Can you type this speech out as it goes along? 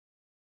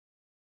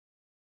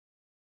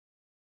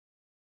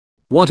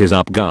What is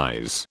up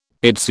guys?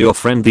 It's your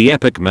friend the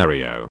Epic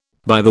Mario.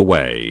 By the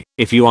way,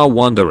 if you are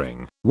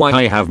wondering why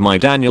I have my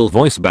Daniel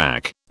voice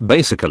back,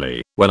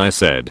 basically, when I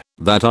said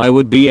that I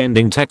would be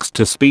ending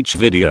text-to-speech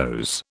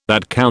videos,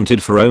 that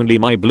counted for only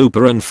my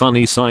blooper and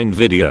funny signed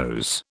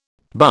videos.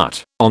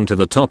 But, onto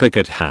the topic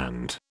at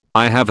hand.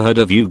 I have heard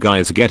of you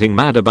guys getting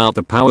mad about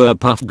the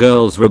Powerpuff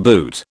Girls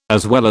reboot,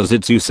 as well as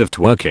its use of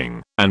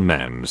twerking and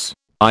memes.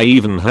 I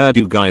even heard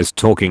you guys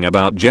talking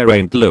about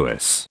Geraint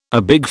Lewis,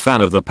 a big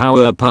fan of the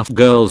Powerpuff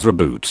Girls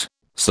reboot.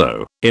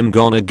 So, I'm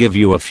gonna give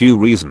you a few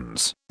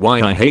reasons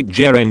why I hate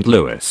Geraint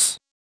Lewis.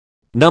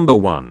 Number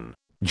 1.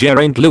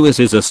 Geraint Lewis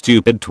is a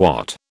stupid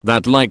twat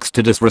that likes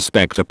to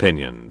disrespect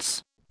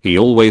opinions. He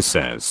always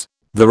says,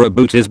 the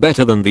reboot is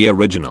better than the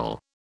original.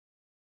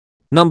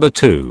 Number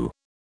 2.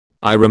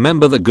 I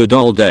remember the good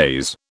old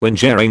days when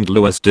Geraint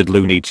Lewis did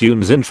Looney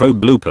Tunes intro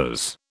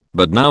bloopers.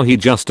 But now he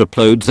just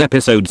uploads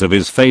episodes of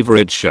his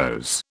favorite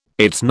shows.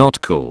 It's not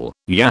cool,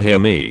 yeah hear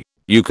me.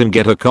 You can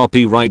get a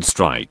copyright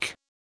strike.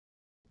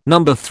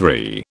 Number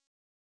 3.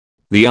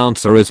 The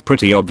answer is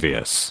pretty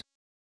obvious.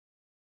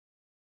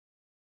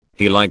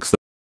 He likes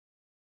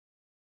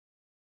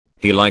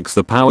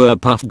the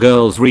Powerpuff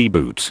Girls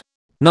reboot.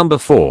 Number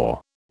 4.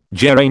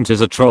 Geraint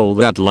is a troll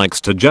that likes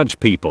to judge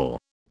people.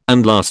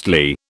 And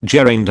lastly,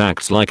 Geraint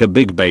acts like a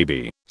big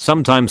baby,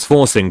 sometimes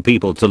forcing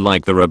people to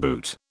like the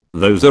reboot.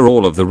 Those are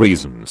all of the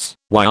reasons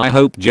why I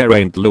hope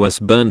Geraint Lewis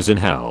burns in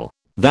hell.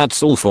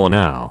 That's all for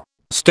now.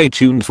 Stay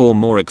tuned for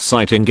more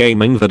exciting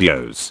gaming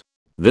videos.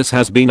 This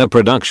has been a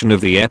production of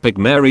the Epic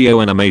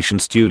Mario Animation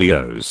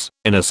Studios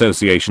in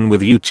association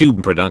with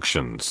YouTube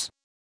Productions.